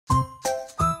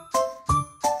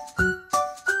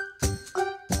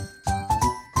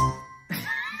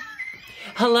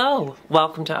Hello,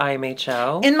 welcome to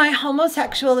IMHO. In my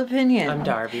homosexual opinion. I'm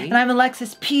Darby. And I'm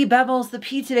Alexis P. Bevels. The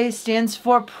P today stands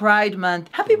for Pride Month.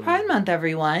 Happy Pride Month,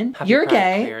 everyone. Happy You're Pride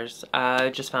gay. Queers. I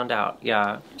just found out,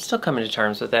 yeah. I'm still coming to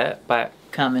terms with it, but...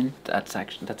 Coming. That's how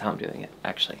I'm doing it,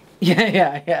 actually.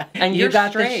 Yeah. And you're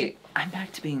got straight. I'm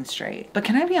back to being straight. But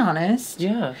can I be honest?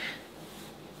 Yeah.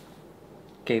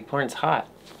 Gay porn's hot.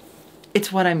 It's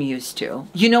what I'm used to.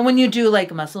 You know when you do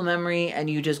like muscle memory and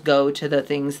you just go to the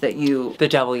things that you... The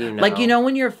devil you know. Like, you know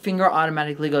when your finger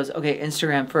automatically goes, okay,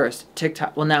 Instagram first,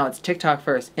 TikTok. Well, now it's TikTok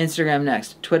first, Instagram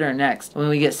next, Twitter next. When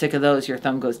we get sick of those, your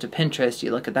thumb goes to Pinterest.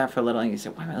 You look at that for a little and you say,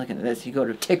 why am I looking at this? You go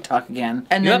to TikTok again.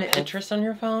 And you then have Pinterest on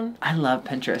your phone? I love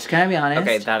Pinterest. Can I be honest?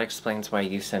 Okay, that explains why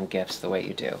you send gifts the way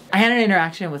you do. I had an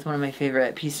interaction with one of my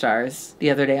favorite P-stars the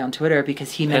other day on Twitter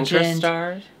because he mentioned... Pinterest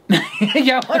stars?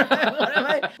 Yeah,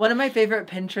 one of my favorite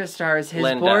Pinterest stars. His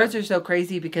boards are so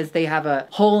crazy because they have a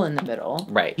hole in the middle.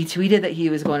 Right. He tweeted that he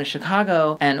was going to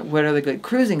Chicago and what are the good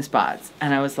cruising spots?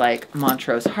 And I was like,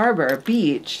 Montrose Harbor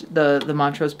Beach, the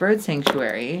Montrose Bird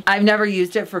Sanctuary. I've never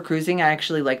used it for cruising. I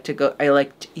actually like to go. I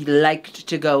liked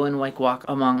to go and like walk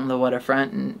along the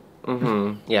waterfront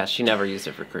and. Yeah, she never used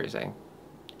it for cruising.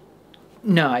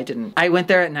 No, I didn't. I went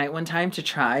there at night one time to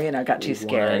try and I got too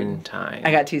scared. One time.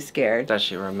 I got too scared. That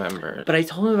she remembered. But I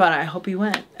told him about it. I hope he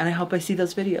went. And I hope I see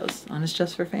those videos on his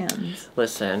Just for Fans.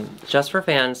 Listen, Just for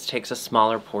Fans takes a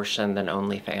smaller portion than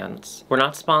OnlyFans. We're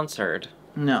not sponsored.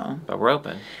 No. But we're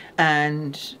open.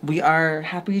 And we are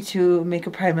happy to make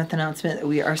a Pride Month announcement that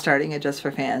we are starting at Just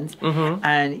for Fans.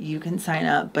 And you can sign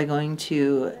up by going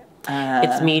to...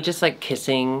 it's me just like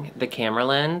kissing the camera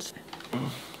lens.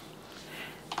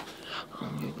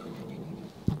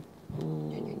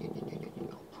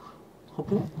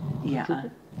 Yeah.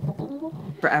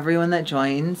 For everyone that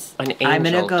joins, An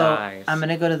angel dies. I'm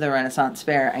gonna go to the Renaissance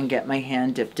Fair and get my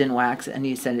hand dipped in wax and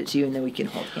you send it to you and then we can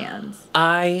hold hands.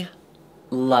 I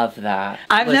love that.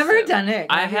 I've never done it.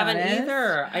 I haven't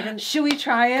either. I didn't. Should we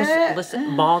try it? Listen,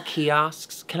 mall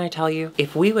kiosks, can I tell you?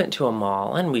 If we went to a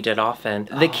mall, and we did often,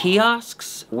 the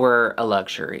kiosks were a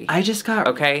luxury. I just got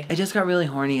really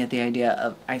horny at the idea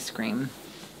of ice cream.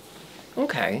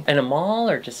 Okay. In a mall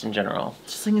or just in general?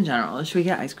 Just like in general. Should we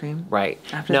get ice cream? Right.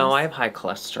 After no, this? I have high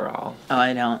cholesterol. Oh,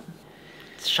 I don't.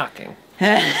 It's shocking.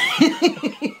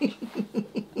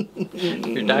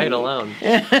 Your diet alone.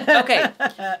 Okay.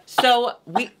 So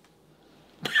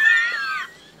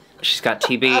she's got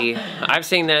TB. I've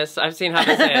seen this. I've seen how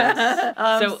this ends.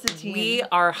 So we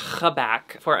are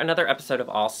back for another episode of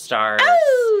All Stars.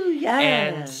 Oh,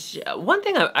 yes. And one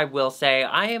thing I will say,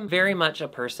 I am very much a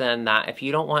person that if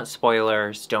you don't want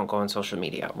spoilers, don't go on social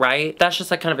media, right? That's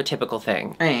just like kind of a typical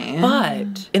thing.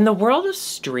 But in the world of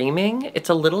streaming, it's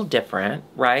a little different,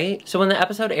 right? So when the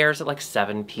episode airs at like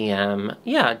 7 p.m.,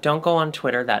 yeah, don't go on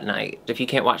Twitter that night. If you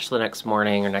can't watch the next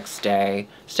morning or next day,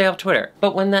 stay off Twitter.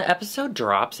 But when the episode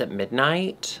drops at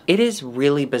midnight, it is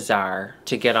really bizarre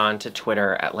to get onto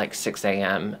Twitter at like 6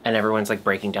 a.m. and everyone's like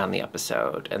breaking down the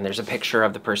episode and there's a picture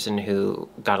of the person who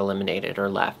got eliminated or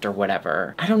left or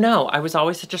whatever. I don't know. I was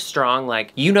always such a strong,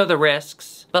 like, you know the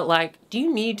risks, but like, do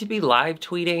you need to be live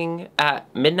tweeting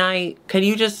at midnight? Can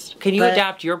you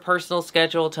adapt your personal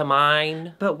schedule to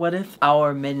mine? But what if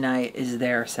our midnight is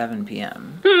their 7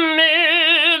 p.m.?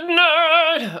 Midnight!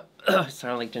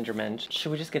 Sound like Ginger Minge.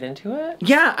 Should we just get into it?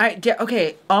 Yeah,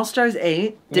 okay, All Stars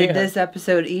 8. Did this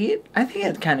episode eat? I think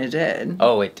it kind of did.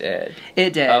 Oh, it did.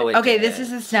 It did. Oh, it okay, did. This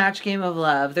is a Snatch Game of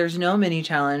Love. There's no mini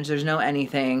challenge. There's no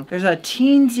anything. There's a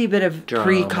teensy bit of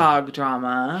precog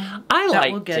drama. I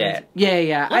liked it.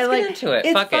 Yeah. Let's get into it.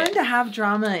 It's Fuck fun it. to have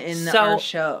drama in our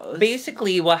shows.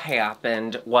 Basically, what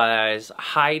happened was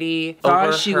Heidi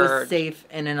thought she was overheard... safe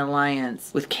in an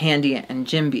alliance with Candy and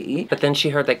Jimby. But then she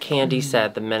heard that Candy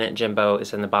said the minute Jimbo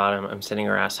is in the bottom, I'm sending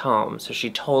her ass home. So she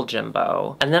told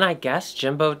Jimbo. And then I guess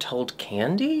Jimbo told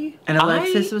Candy? And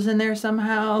Alexis was in there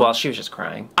somehow? Well, she was just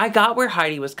crying. I got where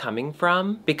Heidi was coming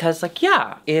from because, like,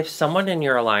 yeah, if someone in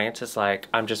your alliance is like,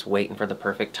 I'm just waiting for the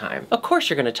perfect time, of course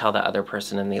you're gonna tell the other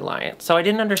person in the alliance. So I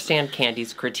didn't understand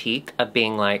Candy's critique of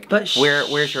being like, where's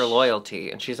your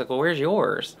loyalty? And she's like, well, where's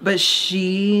yours? But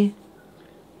she...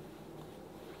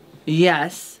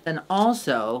 Yes, and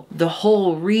also the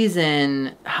whole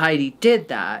reason Heidi did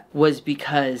that was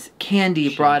because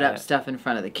Candy brought up stuff in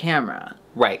front of the camera.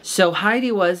 Right. So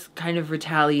Heidi was kind of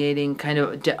retaliating, kind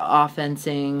of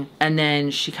offensing, and then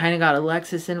she kind of got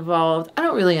Alexis involved. I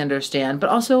don't really understand, but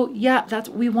also, yeah,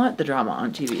 we want the drama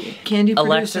on TV. Candy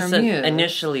producer Alexis Muse.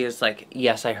 initially is like,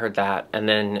 yes, I heard that, and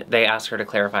then they asked her to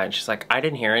clarify, and she's like, I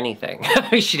didn't hear anything.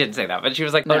 She didn't say that, but she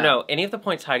was like, oh no, any of the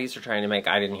points Heidi's were trying to make,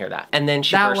 I didn't hear that. And then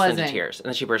she burst into tears.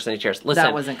 Listen,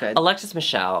 that wasn't good. Alexis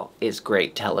Michelle is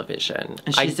great television.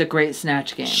 And she's a great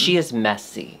Snatch game. She is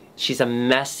messy. She's a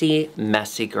messy,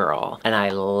 messy girl, and I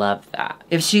love that.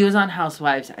 If she was on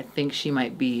Housewives, I think she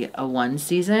might be a 1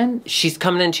 season. She's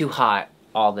coming in too hot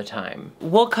all the time.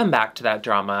 We'll come back to that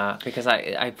drama because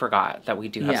I forgot that we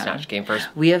do have Snatch Game first.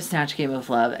 We have Snatch Game of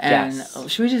Love, and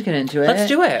should we just get into it? Let's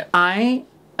do it.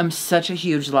 I'm such a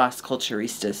huge Las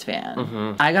Culturistas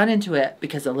fan. I got into it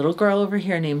because a little girl over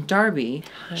here named Darby,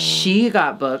 she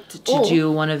got booked to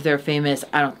do one of their famous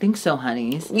I Don't Think So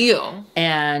Honeys. Yeah.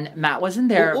 And Matt wasn't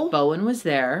there. Bowen was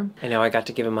there. I know, I got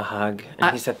to give him a hug.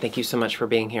 And he said, thank you so much for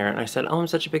being here. And I said, oh, I'm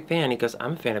such a big fan. He goes,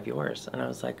 I'm a fan of yours. And I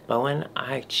was like, Bowen,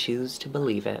 I choose to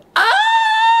believe it.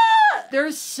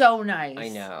 They're so nice. I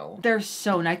know. They're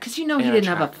so nice. Because you know he didn't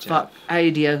have a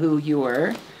idea who you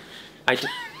were.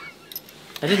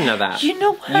 I didn't know that. You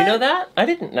know what? You know that? I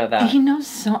didn't know that. He knows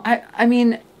so... I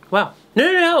mean... Wow.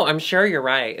 No. I'm sure you're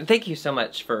right. And thank you so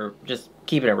much for just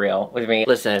keeping it real with me.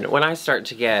 Listen, when I start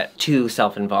to get too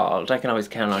self-involved, I can always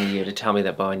count on you to tell me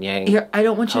that Bowen Yang I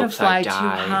don't want you to fly too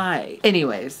high.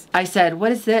 Anyways, I said,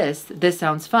 what is this? This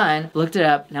sounds fun. Looked it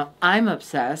up. Now, I'm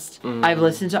obsessed. I've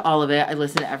listened to all of it. I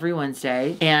listen to every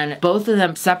Wednesday. And both of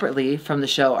them separately from the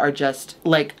show are just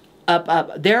like...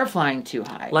 Up. They're flying too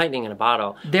high. Lightning in a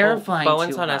bottle. They're flying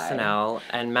Bowen's too on high. SNL,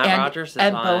 and Matt Rogers is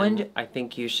on Bowen, I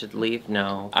Think You Should Leave.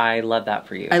 No. I love that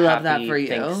for you. I love that for you.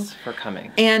 Thanks for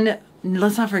coming. And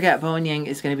let's not forget, Bowen Yang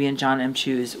is going to be in John M.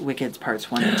 Chu's Wicked's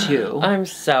Parts 1 and 2. I'm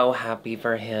so happy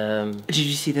for him. Did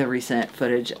you see the recent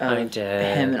footage of I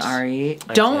did. him and Ari?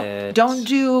 I did. Don't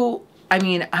do... I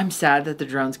mean, I'm sad that the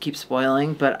drones keep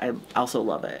spoiling, but I also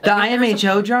love it. The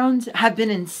IMHO drones have been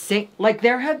insane. Like,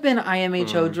 there have been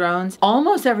IMHO drones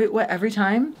almost every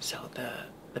time. So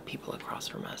the people across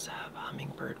from us have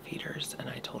hummingbird feeders, and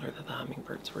I told her that the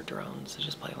hummingbirds were drones, so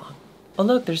just play along. Oh,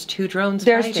 look, there's 2 drones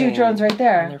fighting. 2 drones right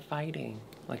there. And they're fighting.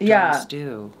 Like drones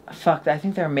do. Fuck, I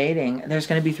think they're mating. There's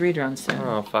going to be 3 drones soon.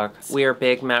 Oh, fuck. We are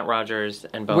big Matt Rogers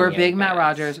and Bowen Yang. We're big Matt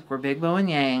Rogers. We're big Bowen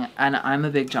Yang. And I'm a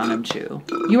big John M. Chu.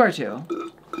 You are too.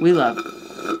 We love.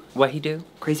 What he do?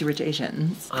 Crazy Rich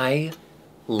Asians. I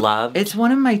love. It's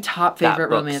one of my top favorite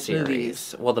romance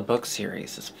movies. Well, the book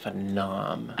series is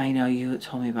phenomenal. I know, you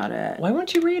told me about it. Why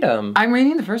won't you read them? I'm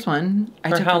reading the first one.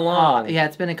 For how long? Yeah,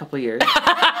 it's been a couple years.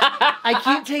 I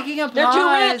keep taking a pause. They're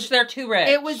too rich. They're too rich.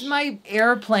 It was my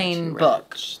airplane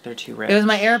book. They're too rich. It was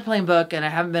my airplane book, and I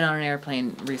haven't been on an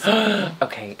airplane recently.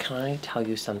 Okay, can I tell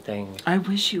you something? I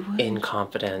wish you would. In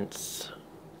confidence.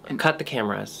 Cut the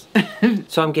cameras.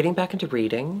 So I'm getting back into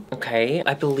reading, okay?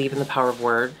 I believe in the power of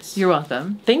words. You're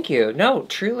welcome. Thank you. No,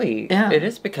 truly. Yeah. It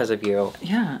is because of you.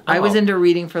 Yeah. Oh. I was into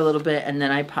reading for a little bit, and then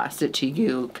I passed it to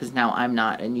you, because now I'm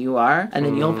not, and you are. And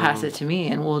then you'll pass it to me,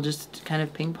 and we'll just kind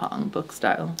of ping pong, book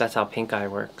style. That's how pink eye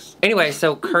works. Anyway,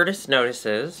 so Curtis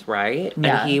notices, right?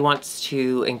 Yeah. And he wants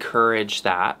to encourage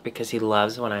that, because he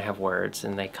loves when I have words,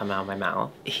 and they come out of my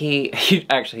mouth.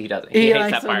 Actually, he doesn't. He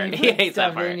hates that part. He hates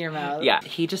that part. In your mouth. Yeah.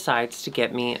 He decides to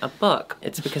get me a book.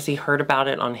 It's because he heard about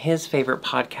it on his favorite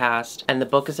podcast, and the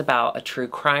book is about a true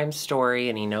crime story,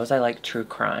 and he knows I like true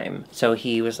crime. So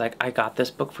he was like, I got this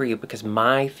book for you because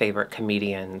my favorite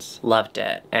comedians loved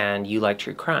it, and you like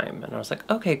true crime. And I was like,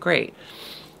 okay, great.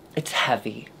 It's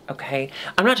heavy, okay?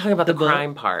 I'm not talking about the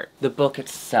crime part. The book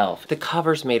itself. The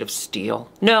cover's made of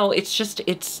steel. No,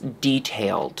 it's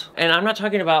detailed. And I'm not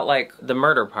talking about, like, the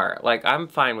murder part. Like, I'm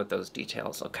fine with those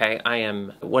details, okay? I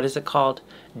am, what is it called?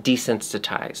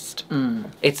 Desensitized.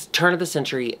 It's turn of the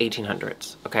century,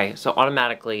 1800s, okay? So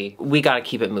automatically, we gotta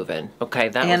keep it moving, okay?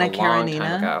 That was a long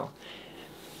time ago.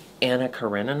 Anna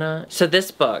Karenina? So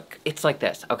this book, it's like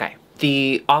this, okay.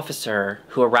 The officer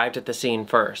who arrived at the scene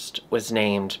first was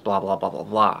named blah, blah, blah, blah,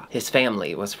 blah. His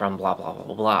family was from blah, blah, blah,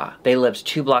 blah, blah. They lived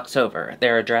 2 blocks over.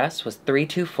 Their address was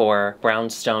 324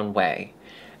 Brownstone Way.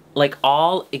 Like,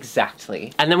 all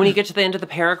exactly. And then when you get to the end of the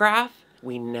paragraph,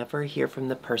 we never hear from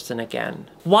the person again.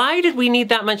 Why did we need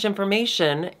that much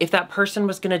information if that person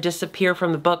was gonna disappear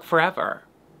from the book forever?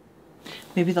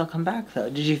 Maybe they'll come back, though.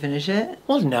 Did you finish it?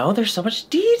 Well, no, there's so much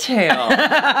detail.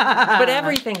 But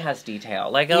everything has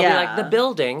detail. Like, it'll be like, the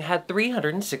building had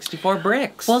 364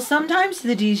 bricks. Well, sometimes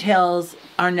the details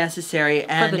are necessary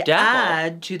and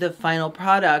add to the final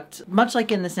product. Much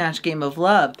like in the Snatch Game of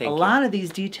Love, a lot of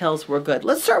these details were good.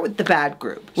 Let's start with the bad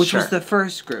group, which was the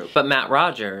first group. But Matt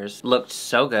Rogers looked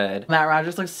so good. Matt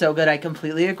Rogers looked so good. I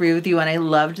completely agree with you, and I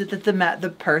loved that the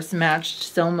purse matched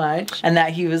so much, and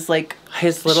that he was like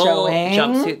his little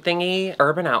jumpsuit thingy.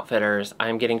 Urban Outfitters,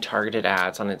 I'm getting targeted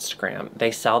ads on Instagram.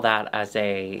 They sell that as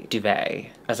a duvet,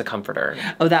 as a comforter.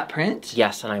 Oh, that print?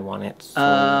 Yes, and I want it so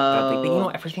badly. But you know,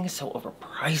 everything is so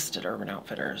overpriced at Urban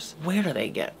Outfitters. Where do they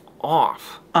get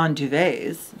off? On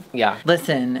duvets. Yeah.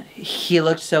 Listen, he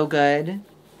looked so good.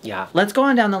 Yeah. Let's go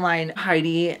on down the line.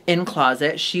 Heidi in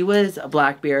closet. She was a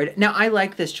Blackbeard. Now, I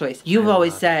like this choice. You've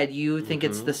always said you think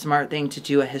it's the smart thing to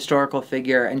do a historical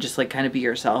figure and just like kind of be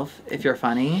yourself if you're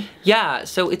funny. Yeah,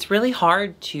 so it's really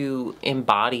hard to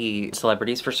embody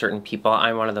celebrities for certain people.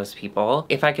 I'm one of those people.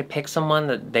 If I could pick someone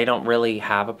that they don't really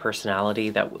have a personality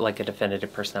that, like a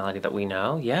definitive personality that we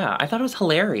know, yeah, I thought it was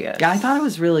hilarious. Yeah, I thought it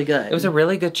was really good. It was a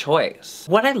really good choice.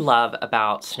 What I love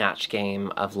about Snatch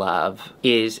Game of Love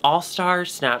is All-Star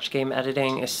Snatch Game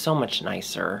editing is so much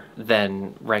nicer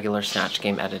than regular Snatch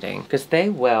Game editing because they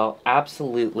will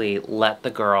absolutely let the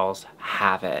girls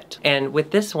have it. And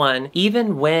with this one,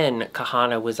 even when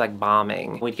Kahana was like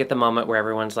bombing, we'd get the moment where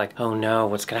everyone's like, oh no,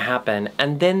 what's gonna happen?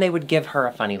 And then they would give her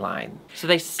a funny line. So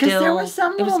they still, because there were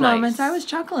some little moments nice. I was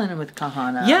chuckling with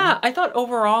Kahana. Yeah, I thought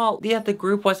overall, yeah, the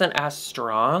group wasn't as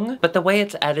strong, but the way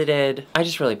it's edited, I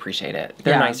just really appreciate it.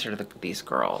 They're nicer to these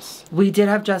girls. We did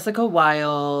have Jessica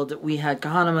Wilde, we had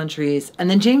Kahana Montrese, and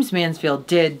then James Mansfield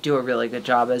did do a really good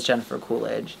job as Jennifer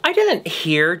Coolidge. I didn't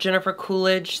hear Jennifer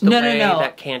Coolidge the way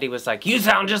that Candy was like, you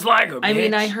sound just like her, bitch. I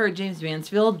mean, I heard James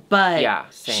Mansfield,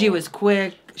 but she was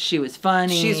quick. She was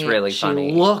funny. She's really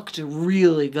funny. She looked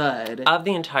really good. Of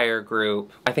the entire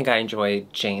group, I think I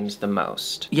enjoyed James the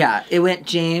most. Yeah, it went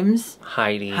James,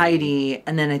 Heidi,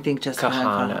 and then I think Jessica.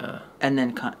 Kahana. And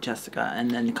then Jessica, and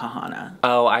then Kahana.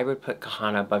 Oh, I would put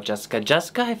Kahana above Jessica.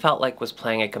 Jessica, I felt like, was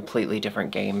playing a completely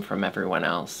different game from everyone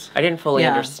else. I didn't fully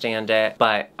understand it,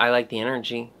 but I liked the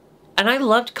energy. And I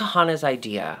loved Kahana's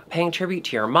idea. Paying tribute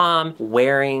to your mom,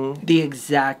 wearing the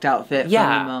exact outfit from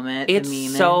the moment.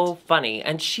 It's so funny.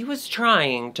 And she was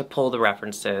trying to pull the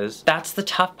references. That's the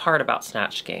tough part about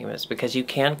Snatch Game, is because you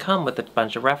can come with a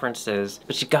bunch of references,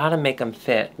 but you gotta make them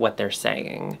fit what they're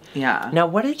saying. Yeah. Now,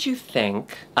 what did you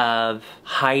think of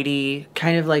Heidi?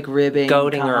 Kind of like ribbing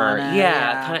goading Kahana. her.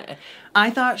 Yeah. Kind of. I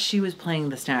thought she was playing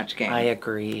the Snatch Game. I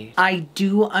agree. I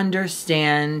do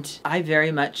understand. I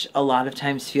very much a lot of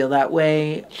times feel that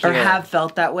way or have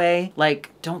felt that way. Like,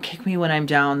 don't kick me when I'm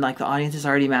down. Like, the audience is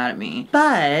already mad at me.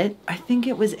 But I think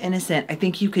it was innocent. I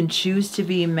think you can choose to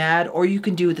be mad, or you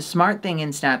can do the smart thing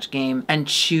in Snatch Game and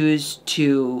choose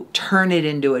to turn it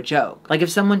into a joke. Like, if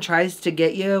someone tries to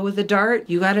get you with a dart,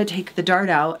 you gotta take the dart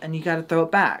out and you gotta throw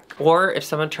it back. Or if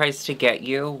someone tries to get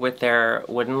you with their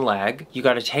wooden leg, you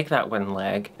gotta take that wooden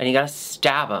leg and you gotta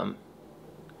stab them.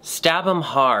 Stab them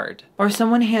hard. Or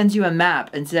someone hands you a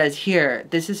map and says, here,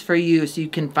 this is for you so you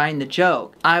can find the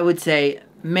joke. I would say,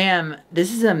 ma'am,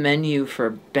 this is a menu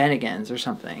for Bennigan's or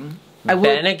something.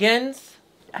 Bennigan's?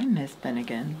 I miss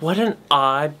Bennigan's. What an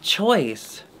odd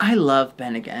choice. I love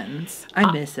Bennigan's.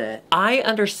 I miss it. I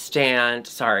understand.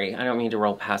 Sorry, I don't mean to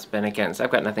roll past Bennigan's.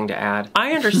 I've got nothing to add.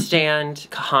 I understand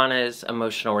Kahana's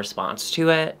emotional response to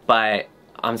it, but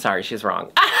I'm sorry, she's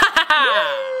wrong.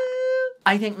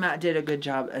 I think Matt did a good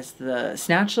job as the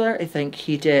Snatchler. I think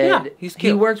he did. Yeah, he's cute.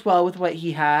 He worked well with what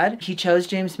he had. He chose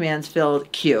James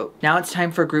Mansfield. Cute. Now it's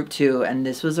time for group 2, and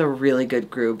this was a really good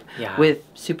group with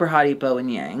Super Hottie Bo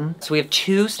and Yang. So we have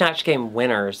 2 Snatch Game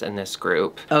winners in this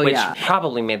group, which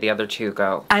probably made the other 2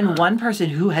 go. And one person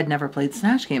who had never played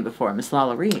Snatch Game before, Miss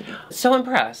Lala Reed. So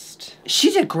impressed. She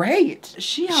did great.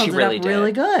 She held it up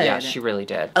really good. Yeah, she really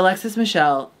did. Alexis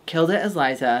Michelle killed it as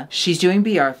Liza. She's doing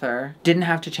B. Arthur. Didn't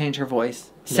have to change her voice.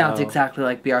 Sounds exactly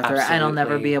like B. Arthur, and I'll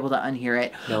never be able to unhear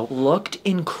it. Nope. Looked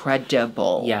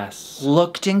incredible. Yes.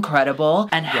 Looked incredible,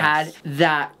 and had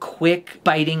that quick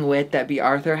biting wit that B.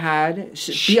 Arthur had.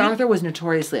 B. Arthur was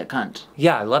notoriously a cunt.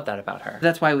 Yeah, I love that about her.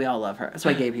 That's why we all love her. That's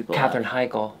why gay people Katherine love.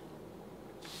 Heigl.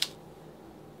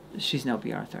 She's no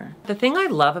B. Arthur. The thing I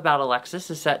love about Alexis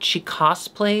is that she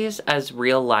cosplays as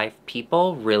real life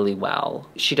people really well.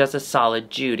 She does a solid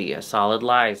Judy, a solid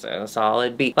Liza, a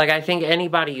solid B. Like, I think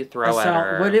anybody you throw at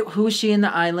her. Who is she in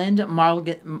the island?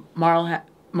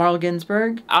 Marl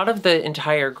Ginsburg. Out of the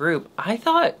entire group, I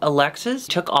thought Alexis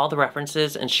took all the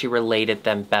references and she related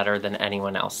them better than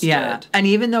anyone else did. And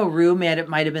even though Ru might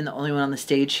have been the only one on the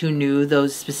stage who knew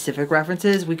those specific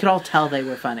references, we could all tell they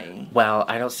were funny. Well,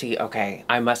 I don't see, okay,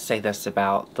 I must say this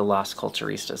about the Las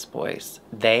Culturistas boys.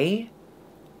 They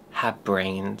have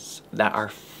brains that are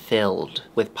filled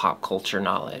with pop culture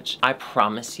knowledge. I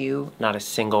promise you, not a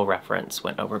single reference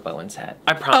went over Bowen's head.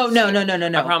 I promise. Oh,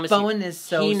 no. I promise Bowen is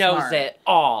so He knows smart. it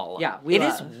all. Yeah, It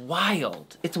is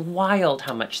wild. It's wild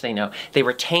how much they know. They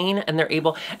retain and they're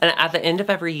able, and at the end of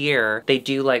every year, they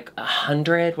do like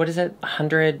 100, what is it?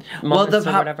 100 moments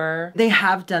or whatever. They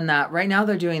have done that. Right now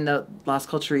they're doing the Las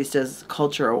Culturistas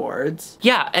Culture Awards.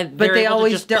 Yeah, and but they're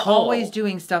always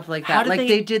doing stuff like that. Like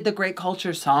they did the Great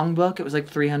Culture Songbook. It was like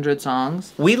 300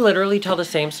 songs. We literally tell the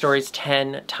same stories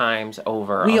 10 times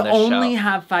over on this show. We only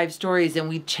have 5 stories and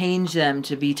we change them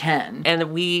to be 10.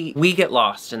 And we get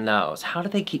lost in those. How do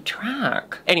they keep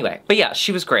track? Anyway, but yeah,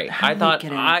 she was great. I thought,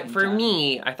 for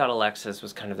me, I thought Alexis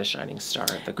was kind of the shining star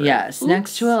of the group. Yes,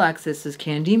 next to Alexis is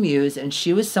Candy Muse, and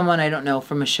she was someone I don't know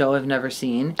from a show I've never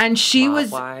seen. And she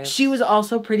was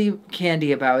also pretty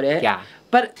candy about it. Yeah.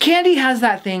 But Candy has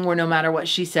that thing where no matter what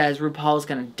she says, RuPaul's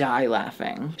gonna die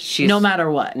laughing. No matter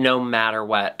what. No matter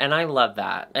what. And I love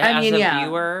that. As a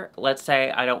viewer, let's say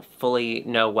I don't fully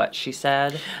know what she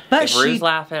said. But if Ru's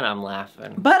laughing, I'm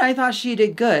laughing. But I thought she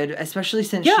did good, especially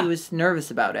since she was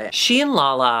nervous about it. She and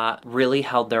Lala really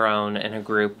held their own in a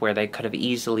group where they could have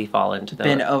easily fallen to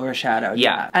been overshadowed.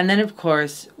 Yeah. And then, of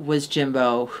course, was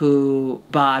Jimbo, who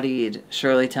bodied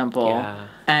Shirley Temple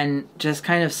and just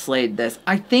kind of slayed this.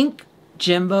 I think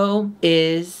Jimbo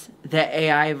is the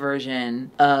AI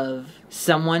version of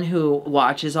someone who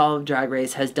watches all of Drag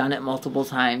Race, has done it multiple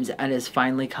times, and is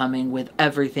finally coming with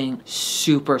everything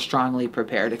super strongly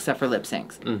prepared, except for lip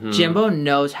syncs. Jimbo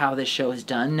knows how this show is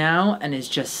done now, and is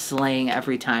just slaying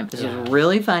every time. This was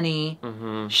really funny.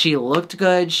 She looked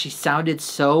good. She sounded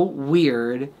so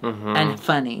weird and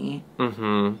funny.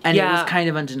 And it was kind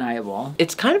of undeniable.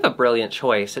 It's kind of a brilliant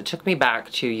choice. It took me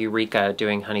back to Eureka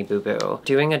doing Honey Boo Boo.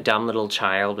 Doing a dumb little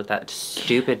child with that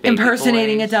stupid baby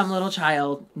impersonating voice. a dumb little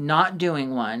child, not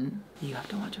doing one. You have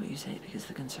to watch what you say because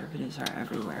the conservatives are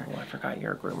everywhere. Oh, I forgot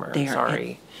you're a groomer. I'm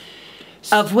sorry.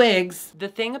 Of wigs. The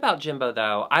thing about Jimbo,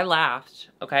 though, I laughed,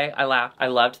 okay? I laughed. I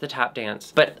loved the tap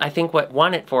dance. But I think what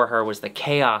won it for her was the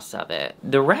chaos of it.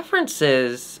 The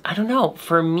references, I don't know.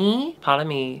 For me, part of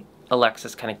me,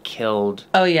 Alexis kind of killed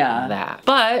that.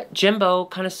 But Jimbo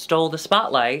kind of stole the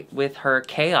spotlight with her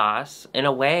chaos in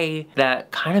a way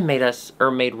that kind of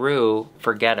made Ru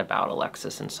forget about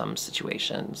Alexis in some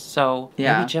situations. So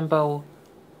maybe Jimbo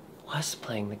was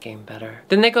playing the game better.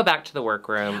 Then they go back to the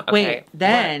workroom. Okay, wait,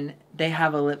 then they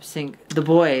have a lip sync. The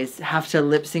boys have to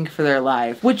lip sync for their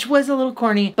life, which was a little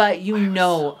corny, but you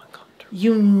know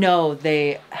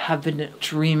they have been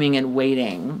dreaming and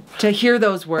waiting to hear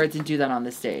those words and do that on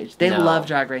the stage. They love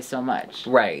Drag Race so much.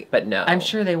 Right, but no. I'm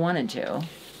sure they wanted to.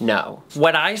 No.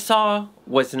 What I saw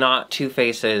was not two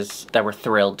faces that were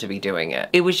thrilled to be doing it.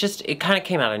 It was just, it kind of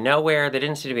came out of nowhere. There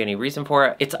didn't seem to be any reason for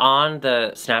it. It's on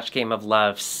the Snatch Game of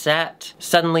Love set.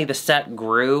 Suddenly the set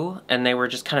grew and they were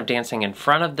just kind of dancing in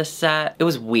front of the set. It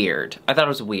was weird. I thought it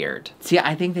was weird. See,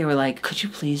 I think they were like, could you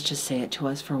please just say it to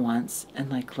us for once and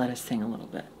like let us sing a little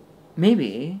bit?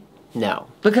 Maybe. No.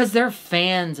 Because they're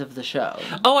fans of the show.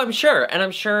 Oh, I'm sure. And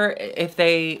I'm sure if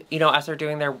they, you know, as they're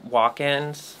doing their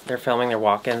walk-ins, they're filming their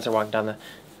walk-ins, they're walking down the...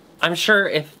 I'm sure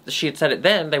if she had said it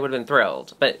then, they would have been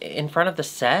thrilled. But in front of the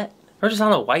set, we're just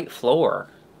on a white floor.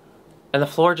 And the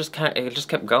floor just it just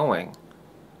kept going.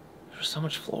 There's so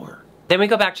much floor. Then we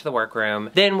go back to the workroom.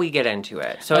 Then we get into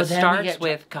it. So it starts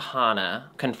with Kahana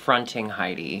confronting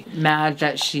Heidi. Mad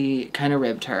that she kind of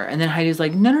ribbed her. And then Heidi's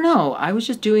like, no, I was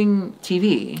just doing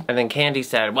TV. And then Candy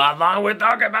said, well, as long as we're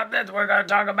talking about this, we're going to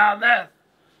talk about this.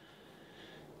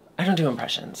 I don't do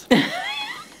impressions.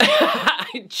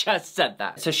 I just said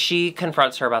that. So she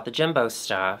confronts her about the Jimbo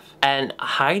stuff, and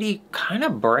Heidi kind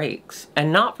of breaks.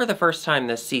 And not for the first time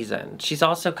this season. She's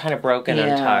also kind of broken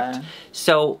and tucked.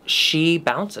 So she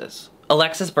bounces.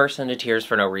 Alexis bursts into tears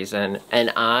for no reason,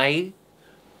 and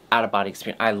out-of-body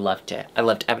experience. I loved it. I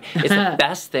loved it. It's the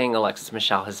best thing Alexis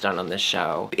Michelle has done on this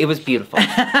show. It was beautiful. It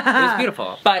was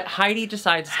beautiful. But Heidi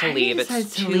decides to leave.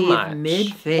 It's too much.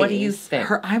 Mid-phase. What do you think?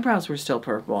 Her eyebrows were still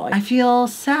purple. I feel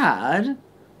sad.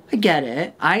 I get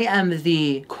it. I am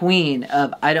the queen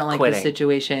of, I don't like this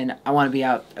situation. I want to be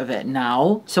out of it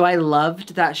now. So I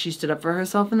loved that she stood up for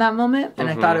herself in that moment. And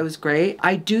I thought it was great.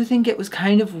 I do think it was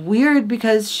kind of weird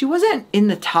because she wasn't in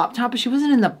the top, but she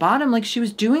wasn't in the bottom. Like, she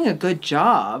was doing a good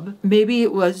job. Maybe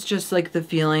it was just like the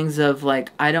feelings of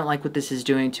like, I don't like what this is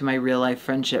doing to my real life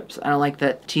friendships. I don't like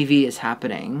that TV is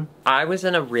happening. I was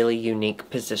in a really unique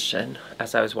position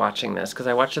as I was watching this because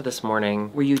I watched it this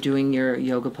morning. Were you doing your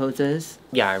yoga poses?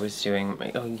 Yeah, I was doing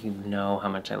my, oh, you know how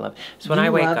much I love. So when I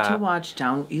wake up.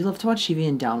 You love to watch TV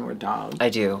and Downward Dog. I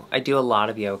do. I do a lot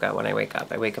of yoga when I wake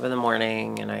up. I wake up in the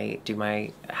morning and I do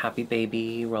my happy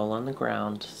baby roll on the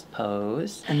ground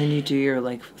pose. And then you do your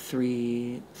like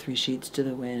three sheets to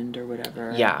the wind or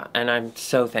whatever. Yeah, and I'm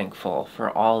so thankful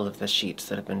for all of the sheets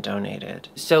that have been donated.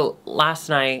 So last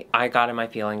night I got in my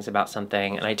feelings about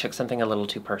something and I took something a little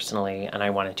too personally and I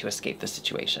wanted to escape the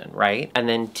situation, right? And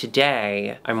then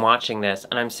today I'm watching this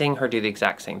and I'm seeing her do the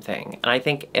exact same thing. And I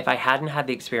think if I hadn't had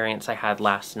the experience I had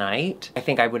last night, I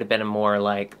think I would have been more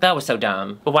like, that was so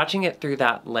dumb. But watching it through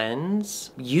that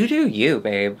lens, you do you,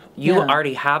 babe. You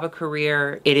already have a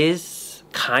career. It is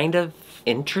kind of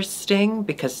interesting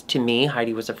because to me,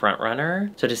 Heidi was a front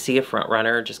runner. So to see a front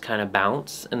runner just kind of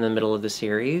bounce in the middle of the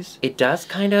series, it does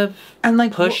kind of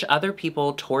push other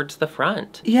people towards the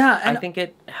front. Yeah. And I think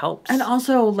it helps. And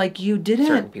also, like,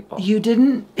 certain people.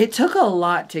 It took a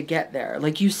lot to get there.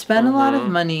 Like, you spent a lot of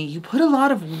money, you put a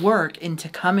lot of work into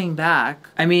coming back.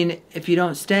 I mean, if you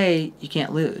don't stay, you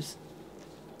can't lose.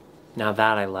 Now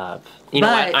that I love. You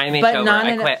know what? IMHO,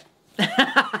 I quit.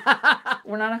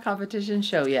 We're not a competition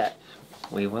show yet.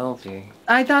 We will be.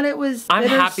 I thought it was I'm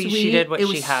happy she did what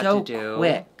she had to do. It was so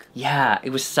quick. Yeah,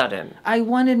 it was sudden. I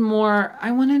wanted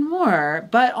more.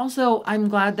 But also, I'm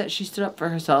glad that she stood up for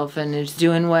herself and is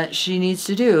doing what she needs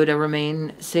to do to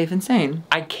remain safe and sane.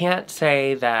 I can't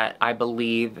say that I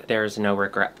believe there's no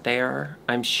regret there.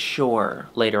 I'm sure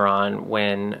later on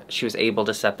when she was able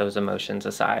to set those emotions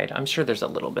aside, I'm sure there's a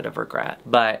little bit of regret.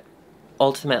 But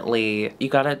ultimately, you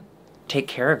gotta take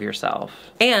care of yourself.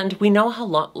 And we know how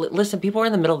long, listen, people were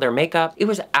in the middle of their makeup. It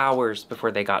was hours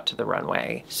before they got to the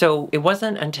runway. So it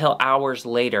wasn't until hours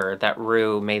later that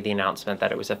Ru made the announcement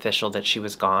that it was official that she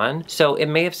was gone. So it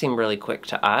may have seemed really quick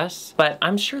to us, but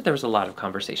I'm sure there was a lot of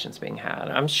conversations being had.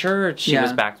 I'm sure she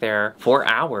was back there for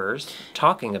hours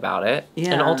talking about it.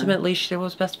 Yeah. And ultimately she did what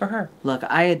was best for her. Look,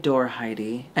 I adore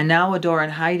Heidi. And now Adore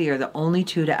and Heidi are the only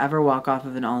two to ever walk off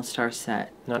of an all-star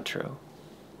set. Not true.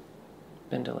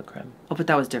 Vanilla creme. Oh, but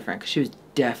that was different because she was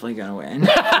definitely gonna win.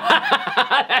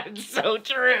 That's so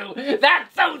true.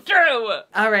 That's so true.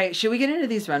 All right, should we get into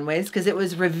these runways? Because it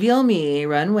was Reveal Me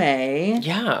runway.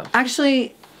 Yeah.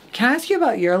 Actually, can I ask you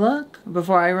about your look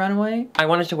before I run away? I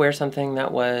wanted to wear something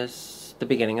that was the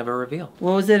beginning of a reveal.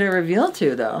 What was it a reveal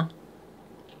to, though?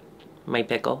 My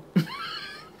pickle.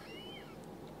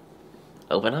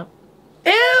 Open up.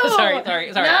 Ew! Sorry.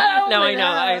 No, I know.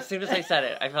 No. As soon as I said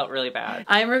it, I felt really bad.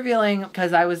 I'm revealing,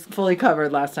 because I was fully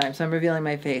covered last time, so I'm revealing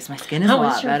my face. My skin is a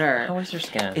lot better. How is your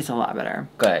skin? It's a lot better.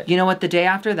 Good. You know what? The day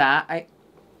after that,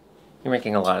 You're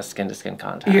making a lot of skin-to-skin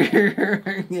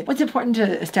contact. What's important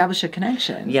to establish a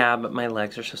connection? Yeah, but my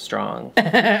legs are so strong.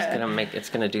 It's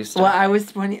gonna do stuff.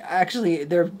 Well, actually,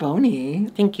 they're bony.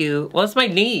 Thank you. Well, it's my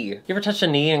knee. You ever touched a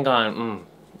knee and gone,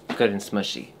 good and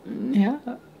smushy? Yeah.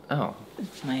 Oh.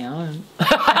 It's my own.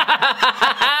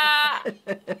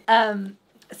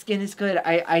 Skin is good.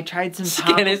 I tried some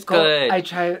Skin is good.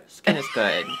 Skin is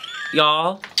good.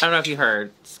 Y'all, I don't know if you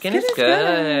heard. Skin is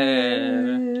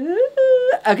good.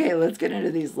 Okay, let's get into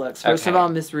these looks. First of all,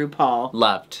 Miss RuPaul.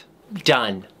 Loved.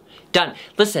 Done.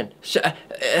 Listen, short.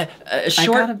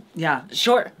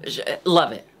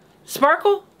 Love it.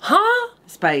 Sparkle? Huh?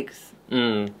 Spikes.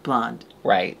 Blonde.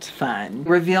 Right. Fun.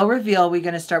 Reveal. We're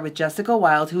going to start with Jessica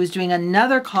Wilde, who is doing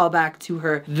another callback to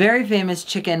her very famous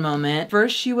chicken moment.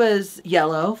 First, she was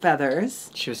yellow,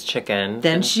 feathers. She was chicken.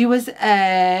 Then she was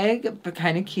egg, but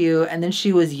kind of cute. And then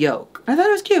she was yolk. I thought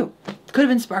it was cute. Could have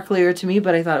been sparklier to me,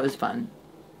 but I thought it was fun.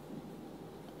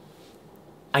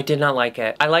 I did not like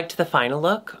it. I liked the final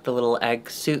look. The little egg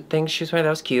suit thing she was wearing.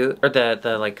 That was cute. Or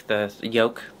the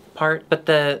yolk part. But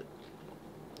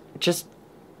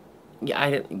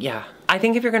I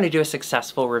think if you're going to do a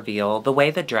successful reveal, the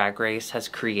way the Drag Race has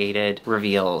created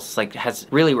reveals, has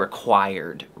really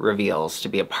required reveals to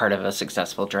be a part of a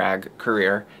successful drag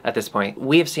career at this point.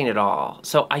 We have seen it all.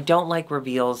 So I don't like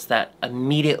reveals that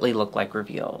immediately look like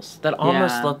reveals, that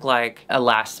almost look like a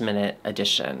last minute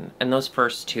addition. And those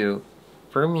first two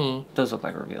For me, those look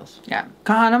like reveals. Yeah.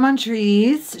 Kahana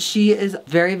Montrese, she is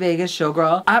very Vegas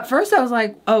showgirl. At first I was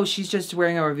like, oh, she's just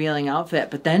wearing a revealing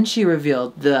outfit. But then she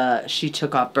revealed she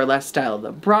took off burlesque style of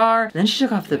the bra. Then she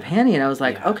took off the panty and I was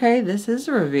like, okay, this is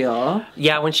a reveal.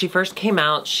 Yeah, when she first came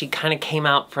out, she kind of came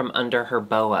out from under her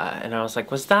boa. And I was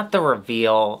like, was that the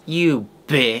reveal? You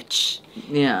bitch.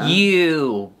 Yeah.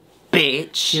 You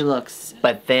bitch. She looks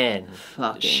But then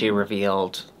fucking she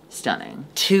revealed. Stunning.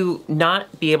 To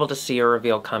not be able to see a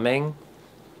reveal coming,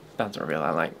 that's a reveal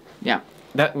I like. Yeah.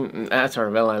 That's a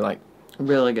reveal I like.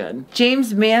 Really good.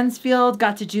 James Mansfield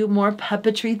got to do more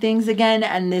puppetry things again,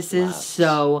 and this is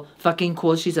so fucking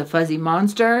cool. She's a fuzzy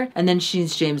monster, and then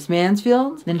she's James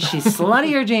Mansfield, then she's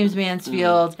sluttier James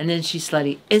Mansfield, and then she's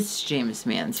slutty-ish James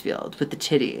Mansfield with the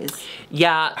titties.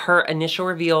 Yeah, her initial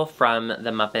reveal from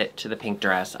the Muppet to the pink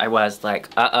dress, I was like,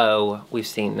 uh-oh, we've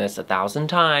seen this 1,000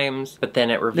 times, but then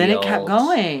it revealed. Then it kept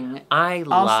going. I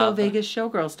love. Also Vegas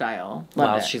showgirl style.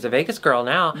 Love it. She's a Vegas girl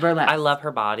now. Burlesque. I love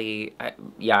her body.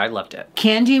 I loved it.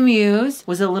 Candy Muse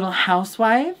was a little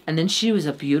housewife, and then she was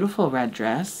a beautiful red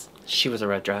dress. She was a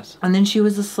red dress. And then she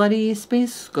was a slutty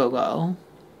space go-go.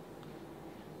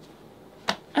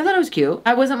 I thought it was cute.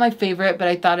 It wasn't my favorite, but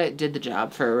I thought it did the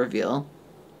job for a reveal.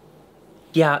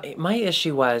 Yeah, my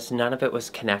issue was none of it was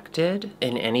connected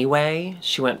in any way.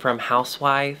 She went from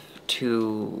housewife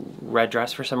to red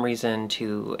dress for some reason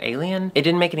to alien. It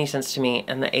didn't make any sense to me,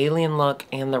 and the alien look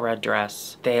and the red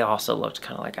dress, they also looked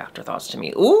kind of like afterthoughts to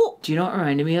me. Ooh! Do you know what it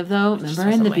reminded me of though? Remember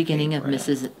in the beginning of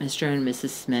Mr. and Mrs.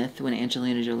 Smith when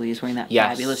Angelina Jolie is wearing that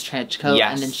fabulous trench coat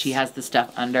and then she has the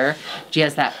stuff under? She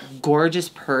has that gorgeous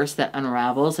purse that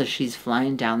unravels as she's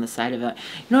flying down the side of it.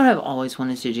 You know what I've always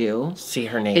wanted to do? See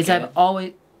her naked. Is I've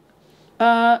always...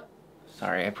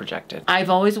 Sorry, I projected.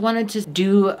 I've always wanted to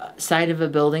do side of a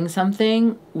building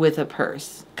something with a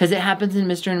purse. Because it happens in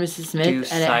Mr. and Mrs. Smith. Do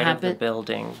side of the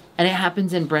building. And it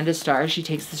happens in Brenda Starr. She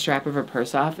takes the strap of her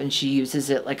purse off and she uses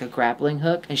it like a grappling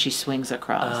hook and she swings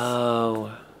across.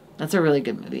 Oh. That's a really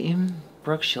good movie.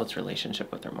 Brooke Shields'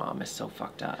 relationship with her mom is so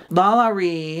fucked up. Lala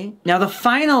Ree. Now the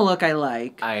final look I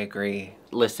like. I agree.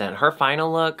 Listen, her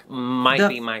final look might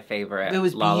be my favorite. It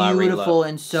was beautiful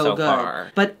and so good.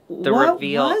 Far. But the what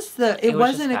reveal, was it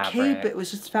wasn't a cape, it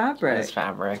was just fabric. It was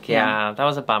fabric, yeah. That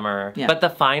was a bummer. Yeah. But the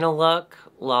final look,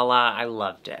 Lala, I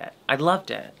loved it. I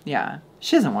loved it. Yeah.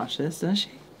 She doesn't watch this, does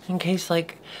she? In case,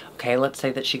 like, okay, let's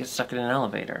say that she gets stuck in an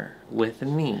elevator with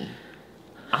me.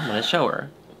 I'm gonna show her.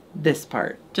 This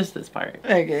part. Just this part.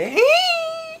 Okay.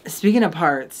 Speaking of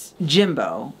parts,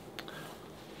 Jimbo.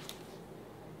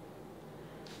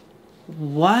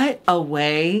 What a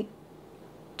way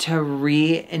to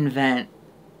reinvent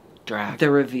drag.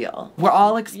 The reveal. We're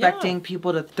all expecting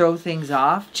people to throw things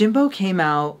off. Jimbo came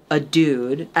out a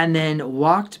dude and then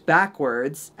walked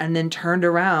backwards and then turned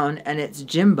around and it's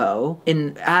Jimbo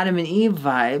in Adam and Eve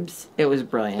vibes. It was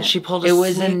brilliant. She pulled a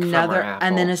snake from her apple.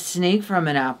 And then a snake from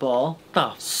an apple.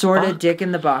 The sort fuck? of Dick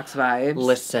in the Box vibes.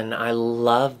 Listen, I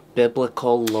love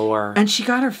biblical lore. And she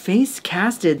got her face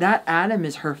casted. That Adam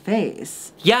is her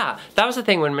face. Yeah, that was the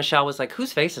thing when Michelle was like,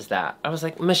 whose face is that? I was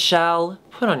like, Michelle,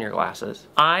 put on your glasses.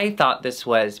 I thought this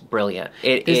was brilliant.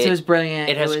 This was brilliant.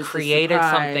 It has created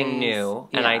something new,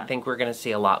 and I think we're going to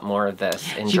see a lot more of this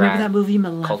in drag. Do you remember that movie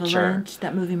Malevolent? Culture.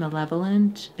 That movie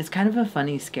Malevolent? It's kind of a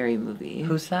funny, scary movie.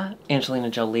 Who's that? Angelina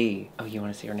Jolie. Oh, you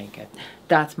want to see her naked?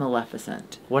 That's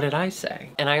Maleficent. What did I say?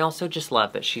 And I also just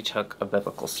love that she took a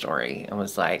biblical story and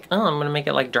was like, oh, I'm going to make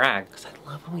it like drag. Because I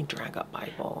love when we drag up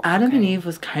Bible. Adam and Eve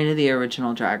was kind of the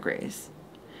original Drag Race.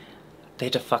 They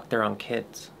had to fuck their own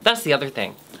kids. That's the other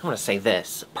thing. I want to say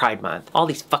this. Pride Month. All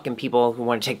these fucking people who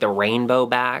want to take the rainbow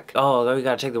back. Oh, we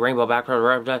got to take the rainbow back.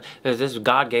 This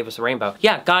God gave us the rainbow.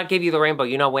 Yeah, God gave you the rainbow.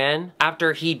 You know when?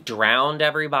 After he drowned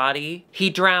everybody. He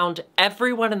drowned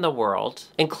everyone in the world,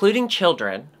 including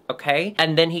children, okay?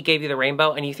 And then he gave you the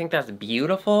rainbow, and you think that's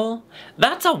beautiful?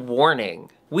 That's a warning.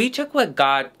 We took what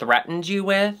God threatened you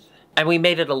with, and we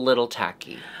made it a little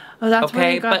tacky. Oh, that's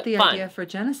where you got the idea for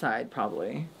genocide,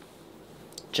 probably.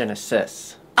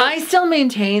 Genesis. I still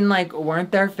maintain, like,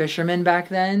 weren't there fishermen back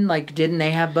then? Like, didn't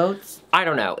they have boats? I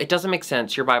don't know. It doesn't make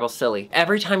sense. Your Bible's silly.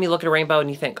 Every time you look at a rainbow and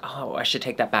you think, oh, I should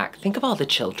take that back. Think of all the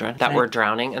children that were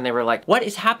drowning and they were like, what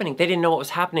is happening? They didn't know what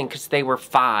was happening because they were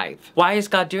 5. Why is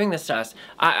God doing this to us?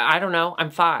 I don't know.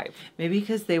 I'm 5. Maybe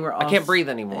because they were all... I can't breathe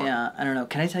anymore. Yeah, I don't know.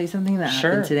 Can I tell you something that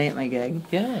happened today at my gig?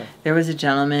 Yeah. There was a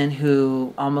gentleman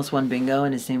who almost won bingo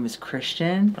and his name was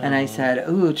Christian. And I said,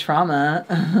 ooh,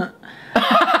 trauma.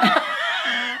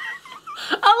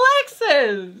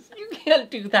 Alexis! You can't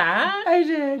do that. I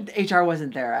did. HR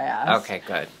wasn't there, I asked. Okay,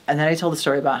 good. And then I told the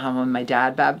story about how when my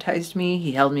dad baptized me,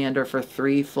 he held me under for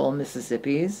 3 full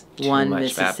Mississippis. One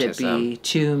Mississippi, baptism.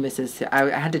 2 Mississippi. I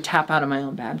had to tap out of my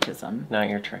own baptism. Now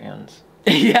you're trans.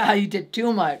 Yeah, you did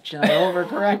too much, and I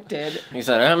overcorrected. You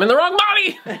said, I'm in the wrong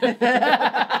body!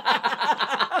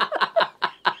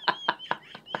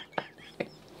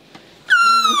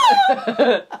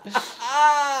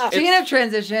 Speaking of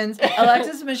transitions,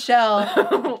 Alexis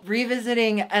Michelle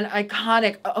revisiting an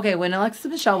iconic... Okay, when Alexis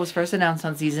Michelle was first announced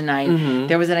on season 9,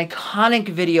 there was an iconic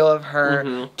video of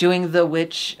her doing the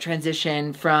witch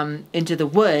transition from Into the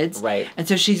Woods. Right. And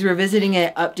so she's revisiting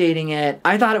it, updating it.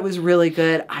 I thought it was really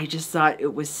good. I just thought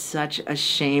it was such a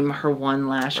shame her one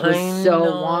lash was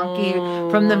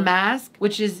wonky. From the mask,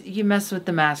 which is, you mess with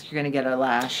the mask, you're going to get a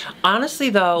lash. Honestly,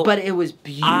 though... But it was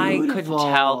beautiful. I couldn't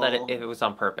tell that it was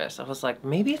on purpose. I was like,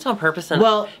 maybe it's on purpose. And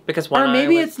because or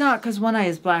maybe it's not, because one eye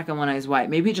is black and one eye is white.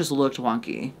 Maybe it just looked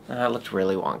wonky. It looked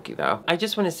really wonky, though. I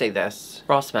just want to say this.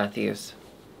 Ross Matthews.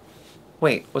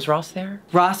 Wait, was Ross there?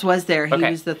 Ross was there. He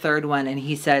was the third one, and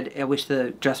he said, I wish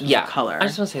the dress was a color. I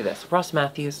just want to say this. Ross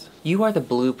Matthews, you are the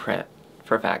blueprint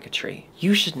for faggotry.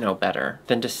 You should know better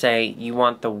than to say you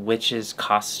want the witch's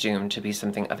costume to be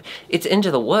something other. It's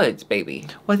Into the Woods, baby.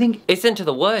 Well, I think it's Into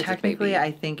the Woods, technically, baby.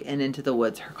 I think in Into the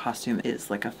Woods, her costume is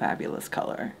like a fabulous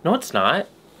color. No, it's not.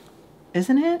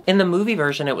 Isn't it? In the movie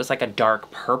version, it was like a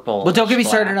dark purple. Well, don't get me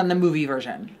started on the movie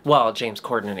version. Well, James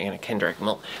Corden and Anna Kendrick.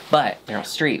 But Meryl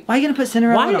Streep. Why are you going to put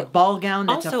Cinderella in a ball gown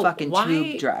that's a fucking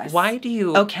tube dress? Why do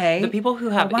you... Okay. The people who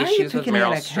have issues with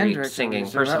Meryl Streep singing,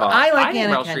 first of all, I like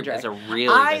Anna Meryl Kendrick. Is a really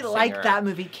I good like singer. that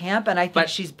movie Camp, and I think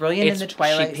she's brilliant in the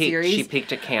Twilight series. She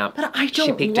peaked at Camp. But I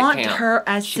don't want her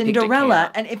as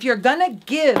Cinderella. And if you're going to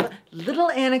give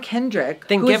little Anna Kendrick,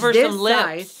 then give her some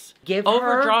lips. Give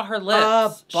overdraw her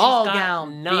lips. A ball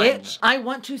gown, bitch. I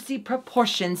want to see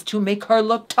proportions to make her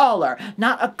look taller,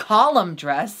 not a column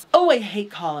dress. Oh, I hate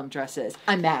column dresses.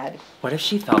 I'm mad. What if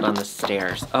she fell down the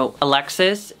stairs? Oh,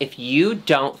 Alexis, if you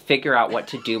don't figure out what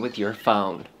to do with your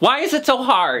phone, why is it so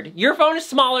hard? Your phone is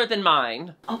smaller than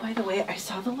mine. Oh, by the way, I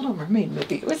saw the Little Mermaid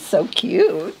movie. It was so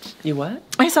cute. You what?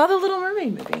 I saw the Little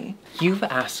Mermaid movie. You've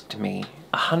asked me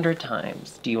 100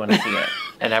 times, do you want to see it?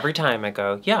 And every time I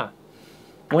go, yeah.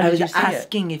 I was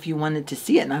asking if you wanted to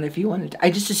see it, not if you wanted to.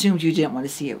 I just assumed you didn't want to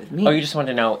see it with me. Oh, you just wanted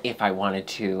to know if I wanted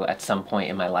to at some point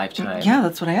in my lifetime. Yeah,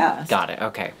 that's what I asked. Got it.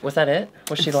 Okay. Was that it?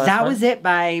 Was she the last That one? was it,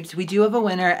 babes. We do have a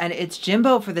winner, and it's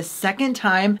Jimbo for the 2nd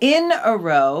time in a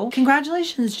row.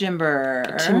 Congratulations, Jimbo.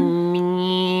 To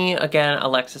me, again,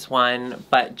 Alexis won,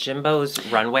 but Jimbo's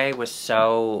runway was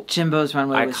so Jimbo's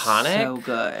runway iconic. Was so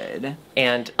good.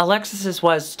 And Alexis's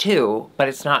was too, but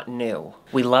it's not new.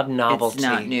 We love novelty. It's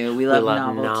not new. We love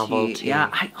novelty. Yeah,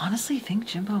 I honestly think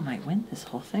Jimbo might win this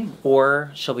whole thing.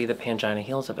 Or she'll be the Pangina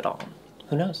Heels of it all.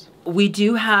 Who knows? We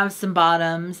do have some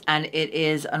bottoms, and it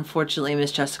is, unfortunately,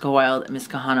 Miss Jessica Wilde and Miss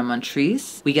Kahana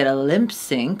Montrese. We get a lip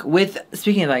sync with,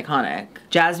 speaking of iconic,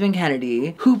 Jasmine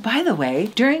Kennedy, who, by the way,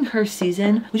 during her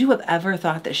season, would you have ever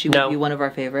thought that she would be one of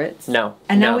our favorites? No.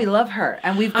 And now we love her,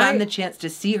 and we've gotten the chance to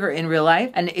see her in real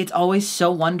life, and it's always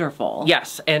so wonderful.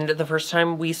 Yes, and the first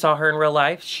time we saw her in real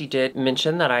life, she did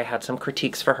mention that I had some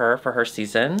critiques for her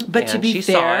season. But to be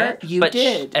fair, you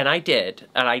did. And I did.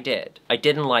 I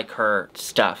didn't like her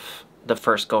stuff the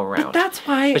first go around. But that's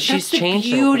why she's changed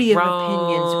the beauty of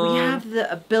opinions. We have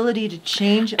the ability to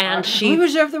change, and we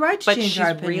reserve the right to change our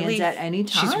opinions at any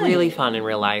time. She's really fun in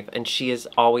real life, and she is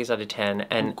always out of 10.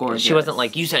 And she wasn't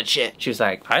like, you said shit. She was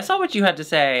like, I saw what you had to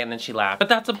say, and then she laughed. But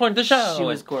that's the point of the show. She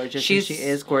was gorgeous. She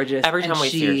is gorgeous. Every time we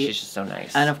see her, she's just so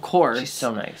nice. And of course, she's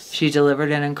so nice. She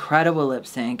delivered an incredible lip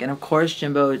sync, and of course,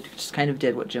 Jimbo just kind of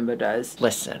did what Jimbo does.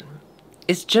 Listen,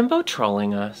 is Jimbo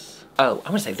trolling us? Oh,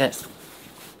 I'm gonna say this.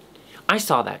 I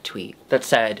saw that tweet that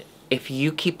said, if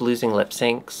you keep losing lip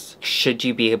syncs, should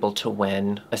you be able to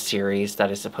win a series that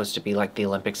is supposed to be like the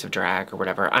Olympics of drag or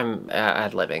whatever? I'm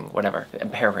ad-libbing, whatever. I'm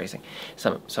paraphrasing.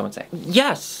 Someone say.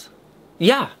 Yes.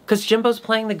 Yeah, because Jimbo's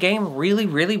playing the game really,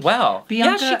 really well.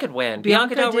 Yeah, she could win.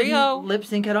 Bianca Del Rio. Didn't lip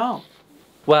sync at all.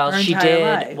 Well, she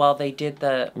did. Life. Well, they did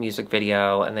the music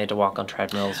video and they had to walk on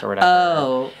treadmills or whatever.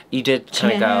 Oh. You did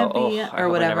kind of go, oh, I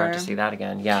hope I never have to see that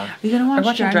again. Yeah. You're going to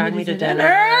watch Drag Me to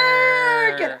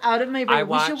Dinner. Get out of my brain.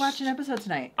 We should watch an episode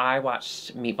tonight. I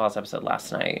watched Meatball's episode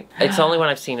last night. It's the only one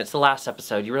I've seen. It's the last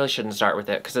episode. You really shouldn't start with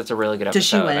it because it's a really good episode. Does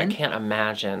she win? I can't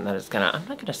imagine that it's going to... I'm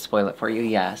not going to spoil it for you,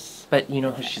 yes. But you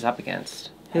know who she's up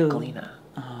against. Who? Galina.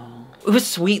 Oh. It was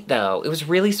sweet, though. It was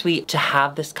really sweet to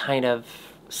have this kind of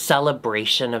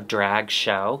celebration of drag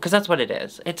show, because that's what it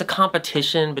is. It's a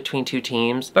competition between two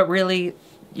teams, but really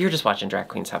You're just watching drag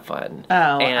queens have fun. Oh,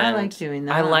 I like doing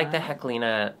that. I like that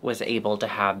Heklina was able to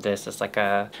have this as like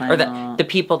or that the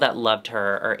people that loved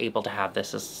her are able to have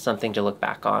this as something to look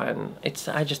back on.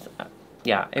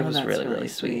 Yeah, it was really, really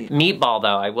sweet. Meatball,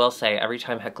 though, I will say, every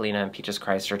time Heklina and Peaches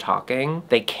Christ are talking,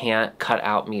 they can't cut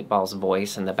out Meatball's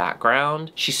voice in the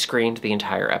background. She screamed the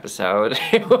entire episode.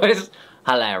 It was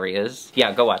hilarious.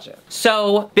 Yeah, go watch it.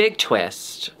 So, big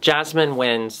twist. Jasmine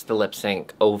wins the lip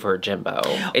sync over Jimbo.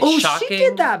 It's shocking. She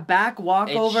did that back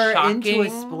walkover into a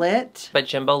split. But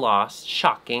Jimbo lost.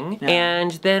 Shocking. Yeah.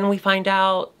 And then we find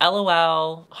out,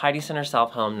 LOL, Heidi sent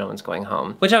herself home, no one's going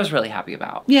home. Which I was really happy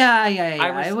about. Yeah.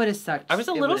 It would have sucked. I was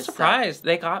a little surprised.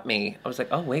 They got me. I was like,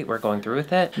 oh wait, we're going through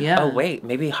with it? Yeah. Oh wait,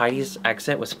 maybe Heidi's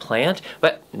exit was planned?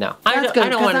 But no. That's good, I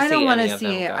don't want to see any of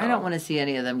them go. I don't want to see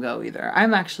any of them go either.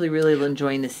 I'm actually really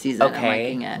enjoying this season. Okay, I'm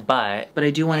liking it. But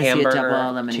I do want to see a double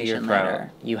elimination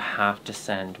later. You have to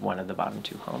send one of the bottom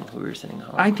two home who are sitting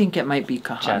home. I think it might be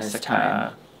Kahana's Jessica.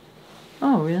 time.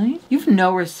 Oh, really? You've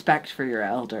no respect for your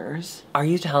elders. Are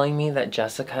you telling me that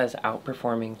Jessica is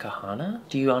outperforming Kahana?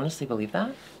 Do you honestly believe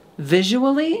that?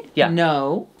 Visually? Yeah.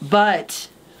 No. But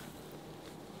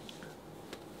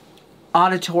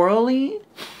auditorily?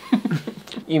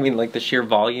 You mean like the sheer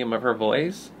volume of her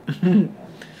voice?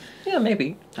 Yeah,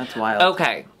 maybe. That's wild.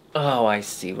 Okay. Oh, I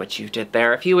see what you did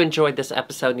there. If you enjoyed this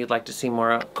episode and you'd like to see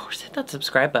more, of course, hit that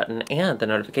subscribe button and the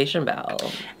notification bell.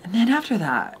 And then after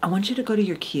that, I want you to go to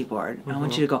your keyboard. And I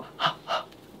want you to go,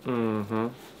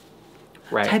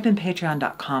 Right. Type in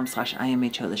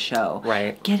patreon.com/IMHOtheSHOw.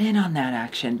 Right. Get in on that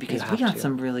action because we got to.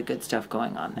 some really good stuff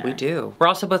going on there. We do. We're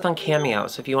also both on Cameo,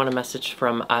 so if you want a message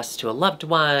from us to a loved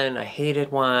one, a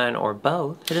hated one, or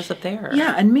both, hit us up there.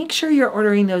 Yeah, and make sure you're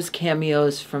ordering those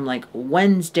cameos from like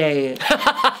Wednesday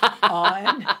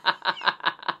on.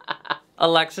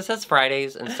 Alexis has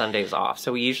Fridays and Sundays off,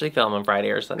 so we usually film on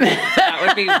Friday or Sunday. That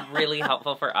would be really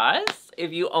helpful for us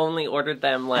if you only ordered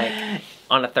them like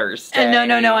on a Thursday. And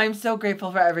no, I'm so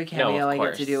grateful for every cameo I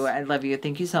get to do. I love you.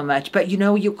 Thank you so much. But you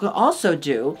know what you could also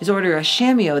do is order a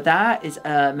cameo. That is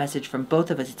a message from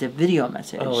both of us. It's a video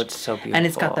message. Oh, it's so beautiful. And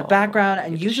it's got the background.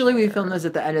 And usually we film those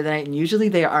at the end of the night. And usually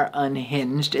they are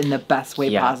unhinged in the best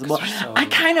way possible. So I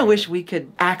kind of wish we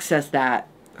could access that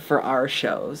for our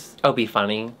shows. Oh, be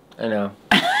funny. I know.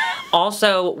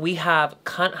 Also, we have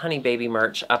Cunt Honey Baby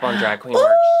merch up on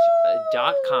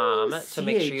dragqueenmerch.com, so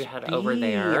make sure you head over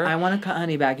there. I want a Cunt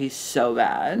Honey baggie so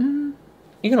bad. You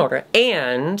can order it.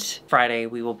 And Friday,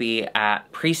 we will be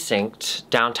at Precinct,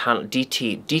 downtown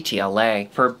DTLA,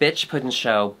 for Bitch Puddin'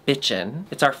 Show Bitchin'.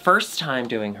 It's our first time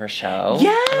doing her show.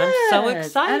 Yes! And I'm so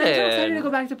excited. And I'm so excited to go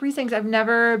back to Precincts. I've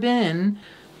never been.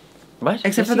 What?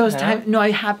 Except for those times. No,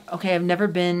 I have. Okay, I've never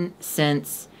been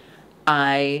since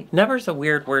Never's a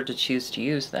weird word to choose to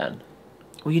use then.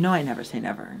 Well, you know I never say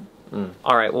never.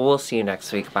 All right, well, we'll see you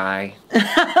next week. Bye.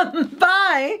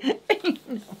 Bye. No,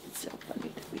 it's so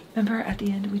funny that remember at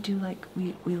the end we do like,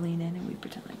 we lean in and we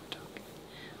pretend like we're talking.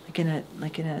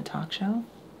 Like in a talk show.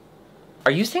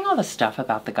 Are you saying all the stuff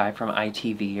about the guy from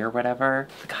ITV or whatever?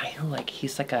 The guy who like,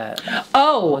 he's like a...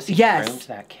 Oh, yes. Groomed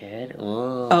that kid?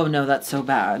 Ugh. Oh, no, that's so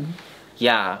bad.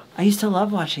 Yeah. I used to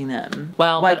love watching them.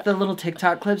 Well, like the little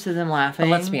TikTok clips of them laughing.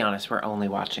 But let's be honest, we're only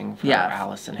watching for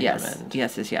Allison Hammond.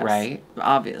 Yes. Right?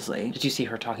 Obviously. Did you see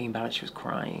her talking about it? She was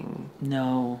crying.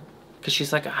 No. Because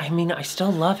she's like, I mean, I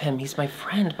still love him. He's my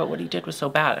friend, but what he did was so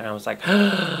bad. And I was like,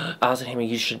 Allison Hammond,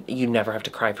 you never have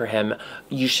to cry for him.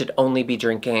 You should only be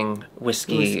drinking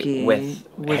whiskey with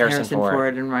Harrison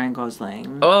Ford and Ryan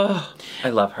Gosling. Oh, I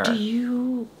love her. Do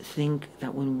you think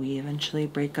that when we eventually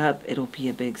break up, it'll be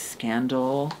a big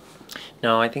scandal?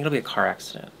 No, I think it'll be a car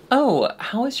accident. Oh,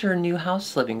 how is your new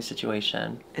house living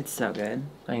situation? It's so good.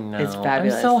 I know. It's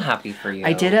fabulous. I'm so happy for you.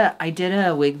 I did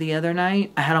a wig the other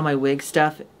night. I had all my wig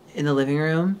stuff in the living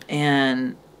room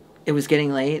and it was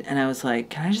getting late and I was like,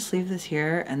 can I just leave this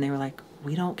here? And they were like,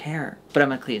 we don't care. But I'm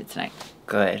gonna clean it tonight.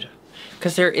 Good.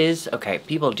 Because there is, okay,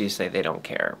 people do say they don't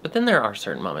care, but then there are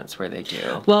certain moments where they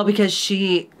do. Well, because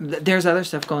there's other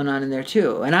stuff going on in there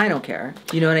too, and I don't care.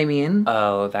 You know what I mean?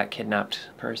 Oh, that kidnapped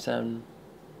person.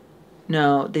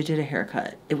 No, they did a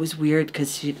haircut. It was weird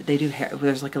because they do hair.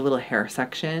 There's like a little hair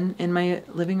section in my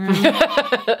living room.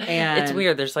 And it's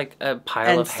weird. There's like a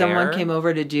pile of hair. And someone came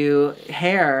over to do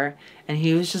hair, and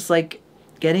he was just like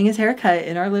getting his hair cut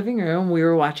in our living room. We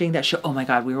were watching that show. Oh my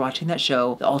God, we were watching that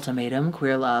show, The Ultimatum,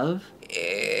 Queer Love.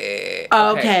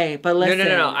 Okay, but listen.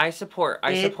 No. I support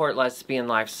lesbian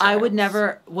lifestyle. I would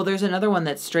never. Well, there's another one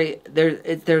that's straight.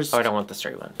 There's. Oh, I don't want the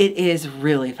straight one. It is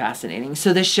really fascinating.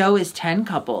 So the show is 5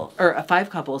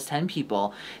 couples, 10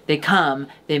 people. They come,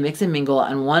 they mix and mingle,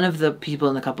 and one of the people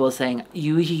in the couple is saying,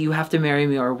 "You have to marry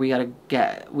me, or we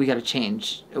gotta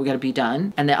change. We gotta be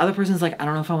done." And the other person's like, "I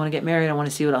don't know if I want to get married. I want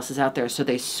to see what else is out there." So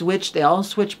they all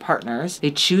switch partners.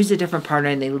 They choose a different partner,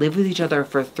 and they live with each other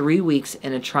for 3 weeks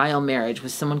in a trial marriage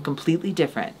with someone completely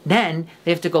different. Then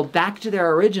they have to go back to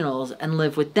their originals and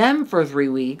live with them for 3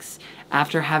 weeks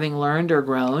after having learned or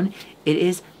grown. It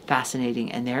is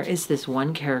fascinating. And there is this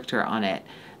one character on it,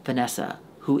 Vanessa,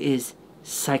 who is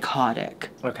psychotic.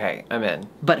 Okay, I'm in.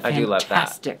 But I do love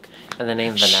that. And the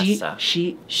name Vanessa.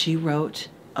 She wrote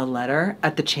a letter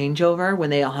at the changeover when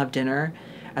they all have dinner.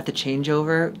 At the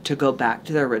changeover to go back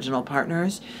to their original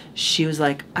partners, she was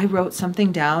like, "I wrote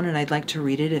something down and I'd like to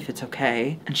read it if it's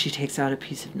okay." And she takes out a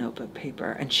piece of notebook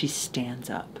paper and she stands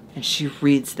up and she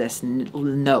reads this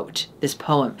note, this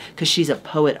poem, because she's a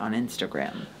poet on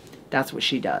Instagram. That's what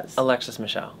she does. Alexis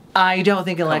Michelle. I don't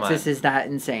think Alexis is that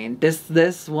insane.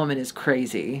 This woman is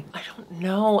crazy. I don't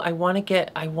know. I want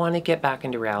to get back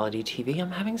into reality TV.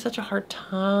 I'm having such a hard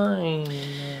time.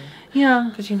 Yeah.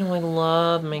 Because, I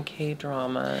love my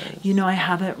K-dramas. I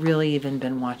haven't really even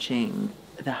been watching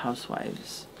The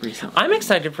Housewives recently. I'm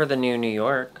excited for the new New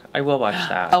York. I will watch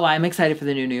that. Oh, I'm excited for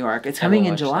the new New York. It's coming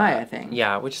in July, I think.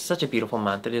 Yeah, which is such a beautiful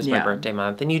month. It is my birthday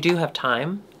month. And you do have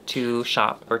time to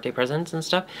shop birthday presents and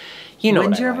stuff.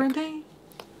 When's your birthday?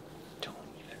 Don't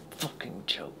even fucking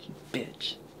joke, you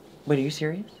bitch. Wait, are you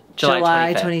serious?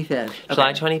 July 25th. Okay.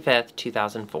 July 25th,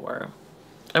 2004.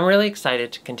 I'm really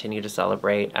excited to continue to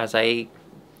celebrate as I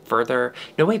further...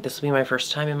 No, wait, this will be my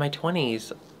first time in my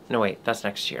 20s. No, wait, that's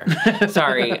next year.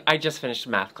 Sorry, I just finished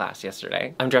math class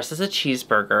yesterday. I'm dressed as a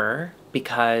cheeseburger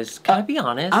because, can I be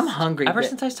honest? I'm hungry. Ever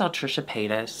since I saw Trisha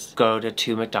Paytas go to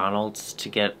 2 McDonald's to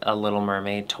get a Little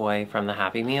Mermaid toy from the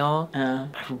Happy Meal, I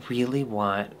really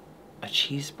want a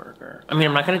cheeseburger. I mean,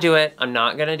 I'm not going to do it. I'm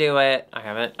not going to do it.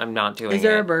 I'm not doing it. Is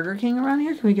there a Burger King around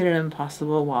here? Can we get an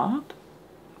Impossible Whop?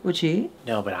 Would you eat?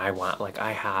 No, but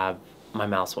I have... My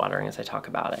mouth's watering as I talk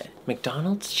about it.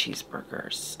 McDonald's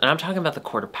cheeseburgers. And I'm talking about the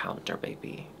quarter pounder,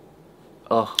 baby.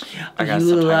 Oh, I gotta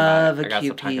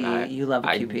stop talking about it. You love a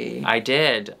QP. I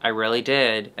did. I really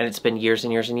did. And it's been years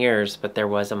and years and years, but there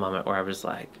was a moment where I was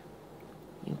like,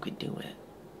 you could do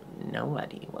it.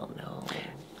 Nobody will know.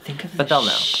 Think of the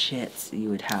shits you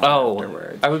would have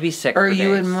afterwards. I would be sick Or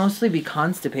you would mostly be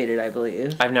constipated, I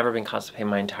believe. I've never been constipated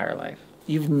my entire life.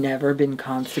 You've never been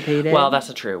constipated? Well, that's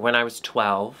not true. When I was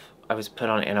 12... I was put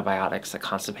on antibiotics that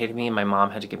constipated me, and my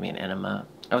mom had to give me an enema.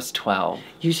 I was 12.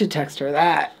 You should text her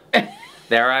that.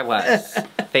 There I was,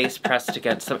 face pressed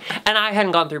against some... And I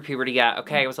hadn't gone through puberty yet,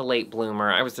 okay? I was a late bloomer.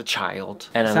 I was a child.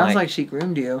 And Sounds like she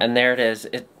groomed you. And there it is.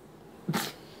 It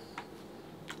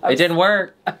didn't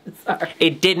work. I'm sorry.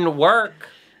 It didn't work,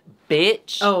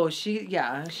 bitch. Oh, she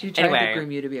tried to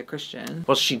groom you to be a Christian.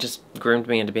 Well, she just groomed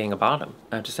me into being a bottom,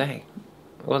 I have to say.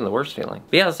 It wasn't the worst feeling.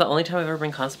 But yeah, that's the only time I've ever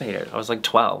been constipated. I was like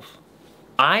 12.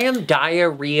 I am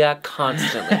diarrhea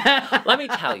constantly. Let me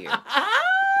tell you.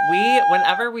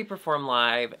 Whenever we perform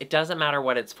live, it doesn't matter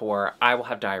what it's for, I will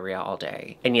have diarrhea all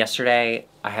day. And yesterday,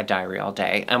 I had diarrhea all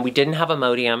day. And we didn't have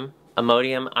Imodium.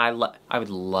 Imodium, I would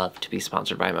love to be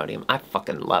sponsored by Imodium. I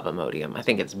fucking love Imodium. I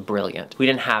think it's brilliant. We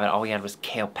didn't have it. All we had was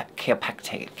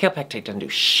Kaopectate. Kaopectate doesn't do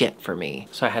shit for me.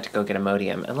 So I had to go get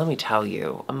Imodium. And let me tell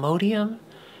you, Imodium,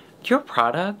 your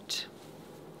product...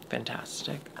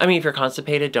 fantastic. I mean, if you're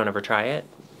constipated, don't ever try it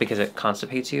because it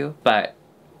constipates you. But,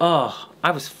 oh,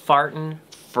 I was farting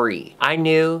free. I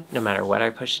knew no matter what I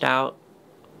pushed out,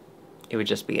 it would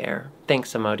just be air.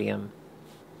 Thanks, Imodium.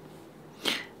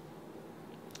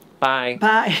 Bye.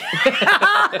 Bye.